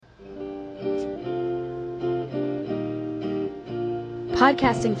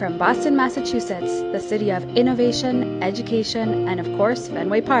Podcasting from Boston, Massachusetts, the city of innovation, education, and of course,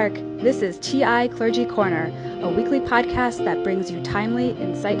 Fenway Park, this is TI Clergy Corner, a weekly podcast that brings you timely,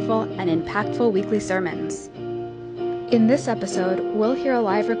 insightful, and impactful weekly sermons. In this episode, we'll hear a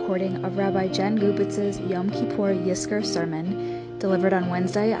live recording of Rabbi Jen Gubitz's Yom Kippur Yizkor sermon, delivered on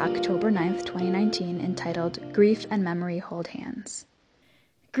Wednesday, October 9th, 2019, entitled Grief and Memory Hold Hands.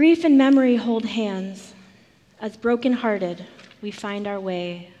 Grief and memory hold hands. As broken-hearted, we find our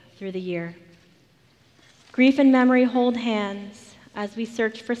way through the year. Grief and memory hold hands as we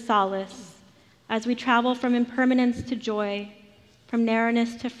search for solace, as we travel from impermanence to joy, from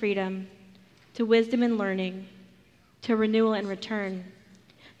narrowness to freedom, to wisdom and learning, to renewal and return,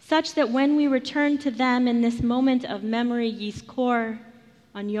 such that when we return to them in this moment of memory Yizkor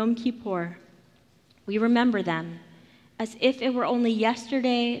on Yom Kippur, we remember them as if it were only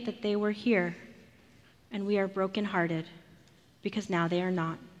yesterday that they were here, and we are brokenhearted because now they are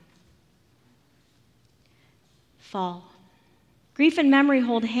not. Fall. Grief and memory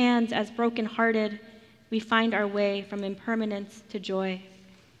hold hands as brokenhearted we find our way from impermanence to joy.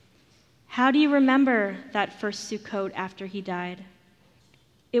 How do you remember that first Sukkot after he died?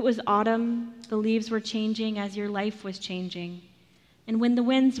 It was autumn, the leaves were changing as your life was changing. And when the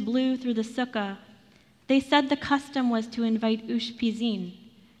winds blew through the sukkah, they said the custom was to invite ushpizin,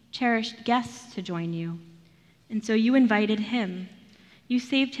 cherished guests, to join you. And so you invited him. You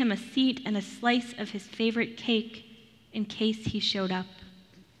saved him a seat and a slice of his favorite cake in case he showed up.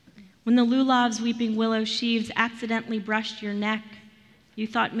 When the lulav's weeping willow sheaves accidentally brushed your neck, you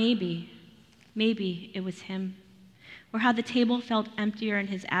thought maybe it was him. Or how the table felt emptier in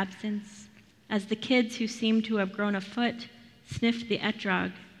his absence, as the kids who seemed to have grown a foot sniffed the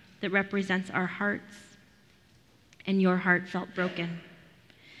etrog that represents our hearts, and your heart felt broken.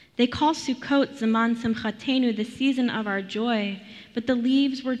 They call Sukkot Zaman Simchatenu, the season of our joy, but the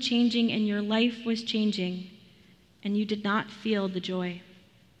leaves were changing and your life was changing, and you did not feel the joy.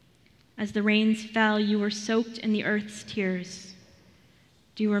 As the rains fell, you were soaked in the earth's tears.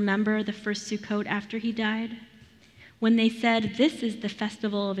 Do you remember the first Sukkot after he died? When they said, "This is the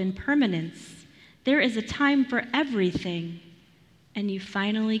festival of impermanence. There is a time for everything," and you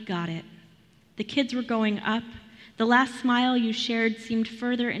finally got it. The kids were going up. The last smile you shared seemed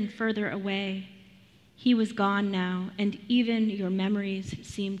further and further away. He was gone now, and even your memories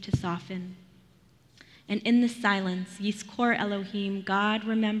seemed to soften. And in the silence, Yizkor Elohim, God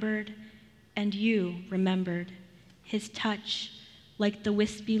remembered, and you remembered. His touch, like the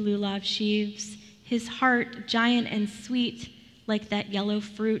wispy lulav sheaves, his heart, giant and sweet, like that yellow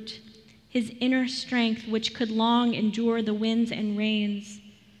fruit, his inner strength, which could long endure the winds and rains.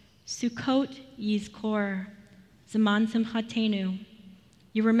 Sukkot Yizkor, Zaman Simchatenu.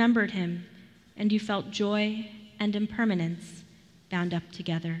 You remembered him, and you felt joy and impermanence bound up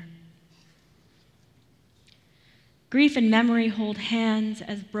together. Grief and memory hold hands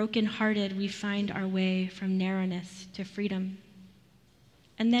as broken-hearted we find our way from narrowness to freedom.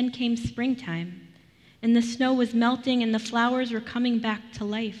 And then came springtime, and the snow was melting and the flowers were coming back to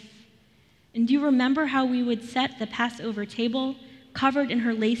life. And do you remember how we would set the Passover table covered in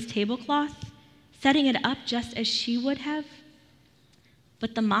her lace tablecloth, setting it up just as she would have?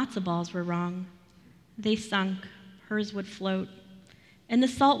 But the matzah balls were wrong. They sunk, hers would float. And the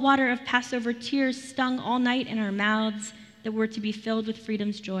salt water of Passover tears stung all night in our mouths that were to be filled with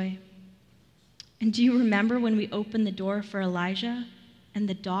freedom's joy. And do you remember when we opened the door for Elijah and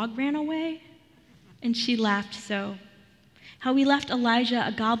the dog ran away? And she laughed so. How we left Elijah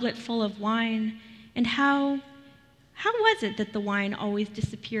a goblet full of wine, and how was it that the wine always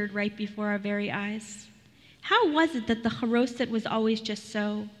disappeared right before our very eyes? How was it that the charoset was always just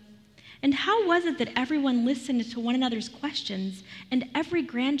so? And how was it that everyone listened to one another's questions and every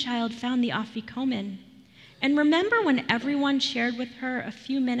grandchild found the afikomen? And remember when everyone shared with her a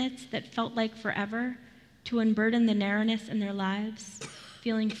few minutes that felt like forever to unburden the narrowness in their lives,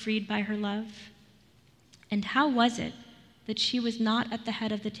 feeling freed by her love? And how was it that she was not at the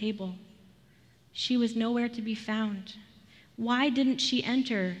head of the table? She was nowhere to be found. Why didn't she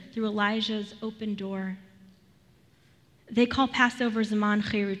enter through Elijah's open door? They call Passover Zaman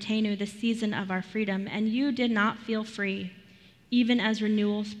Chirutenu, the season of our freedom, and you did not feel free, even as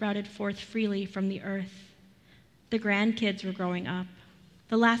renewal sprouted forth freely from the earth. The grandkids were growing up.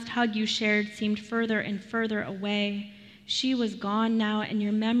 The last hug you shared seemed further and further away. She was gone now, and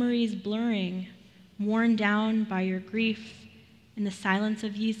your memories blurring, worn down by your grief in the silence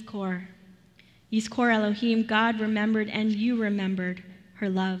of Yizkor. Yizkor Elohim, God remembered, and you remembered her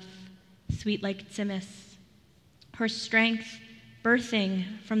love, sweet like tzimis, her strength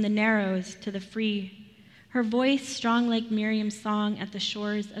birthing from the narrows to the free, her voice strong like Miriam's song at the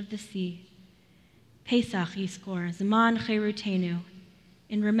shores of the sea. Pesach Yizkor, Zaman Cherutenu.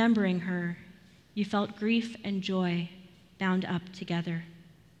 In remembering her, you felt grief and joy bound up together.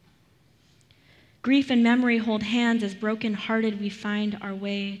 Grief and memory hold hands as broken-hearted we find our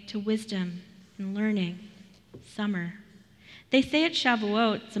way to wisdom and learning, summer. They say at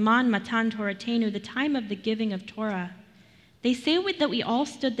Shavuot, Zaman Matan Toratenu, the time of the giving of Torah. They say that we all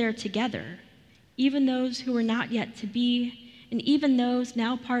stood there together, even those who were not yet to be, and even those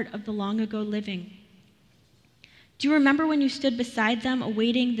now part of the long-ago living. Do you remember when you stood beside them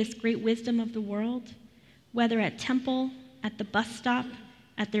awaiting this great wisdom of the world, whether at temple, at the bus stop,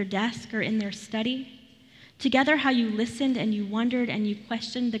 at their desk, or in their study? Together, how you listened and you wondered and you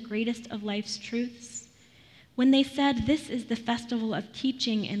questioned the greatest of life's truths? When they said, "This is the festival of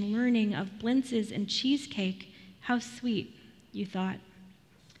teaching and learning, of blintzes and cheesecake," how sweet, you thought.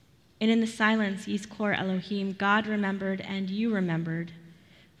 And in the silence, Yizkor Elohim, God remembered and you remembered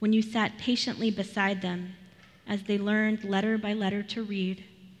when you sat patiently beside them as they learned letter by letter to read.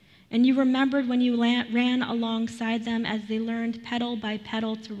 And you remembered when you ran alongside them as they learned pedal by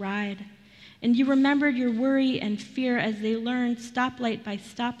pedal to ride. And you remembered your worry and fear as they learned stoplight by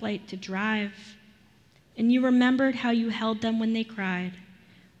stoplight to drive. And you remembered how you held them when they cried,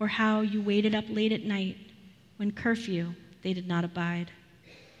 or how you waited up late at night when curfew they did not abide.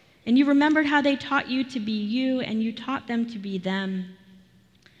 And you remembered how they taught you to be you, and you taught them to be them.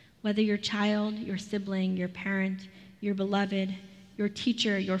 Whether your child, your sibling, your parent, your beloved, your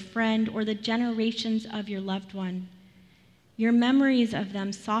teacher, your friend, or the generations of your loved one, your memories of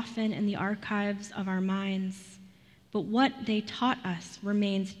them soften in the archives of our minds, but what they taught us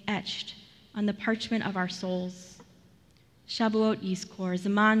remains etched on the parchment of our souls. Shavuot Yizkor,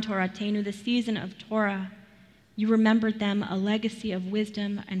 Zaman Toratenu, the season of Torah. You remembered them, a legacy of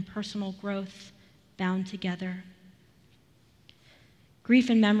wisdom and personal growth bound together. Grief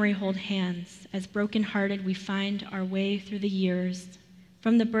and memory hold hands as broken-hearted we find our way through the years,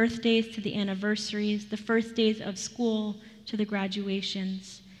 from the birthdays to the anniversaries, the first days of school to the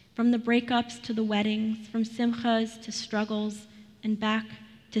graduations, from the breakups to the weddings, from simchas to struggles, and back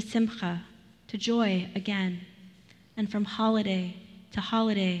to simcha, to joy again, and from holiday to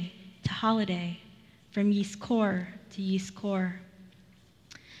holiday to holiday, from Yizkor to Yizkor.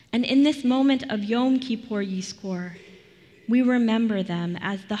 And in this moment of Yom Kippur Yizkor, we remember them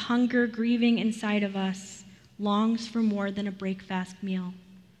as the hunger grieving inside of us longs for more than a breakfast meal.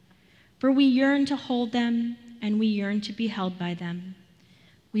 For we yearn to hold them, and we yearn to be held by them.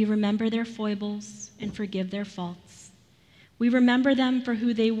 We remember their foibles and forgive their faults. We remember them for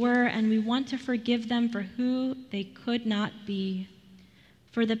who they were, and we want to forgive them for who they could not be,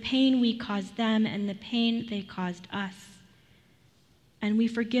 for the pain we caused them and the pain they caused us. And we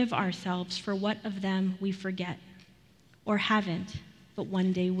forgive ourselves for what of them we forget, or haven't, but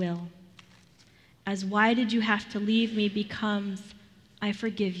one day will. As "why did you have to leave me" becomes "I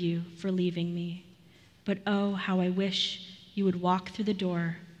forgive you for leaving me, but oh, how I wish you would walk through the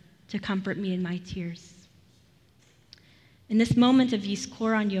door to comfort me in my tears." In this moment of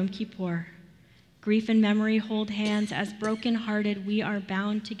Yizkor on Yom Kippur, grief and memory hold hands as broken-hearted we are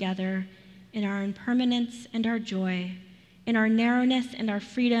bound together in our impermanence and our joy, in our narrowness and our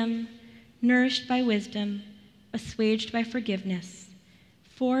freedom, nourished by wisdom, assuaged by forgiveness,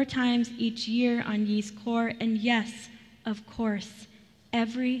 4 times each year on Yizkor, and yes, of course,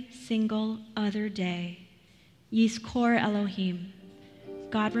 every single other day. Yizkor Elohim.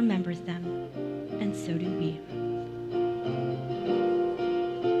 God remembers them, and so do we.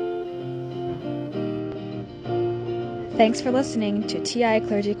 Thanks for listening to TI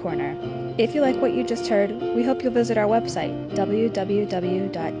Clergy Corner. If you like what you just heard, we hope you'll visit our website,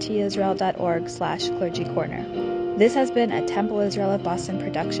 www.tisrael.org/clergycorner. This has been a Temple Israel of Boston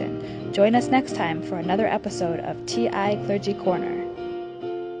production. Join us next time for another episode of TI Clergy Corner.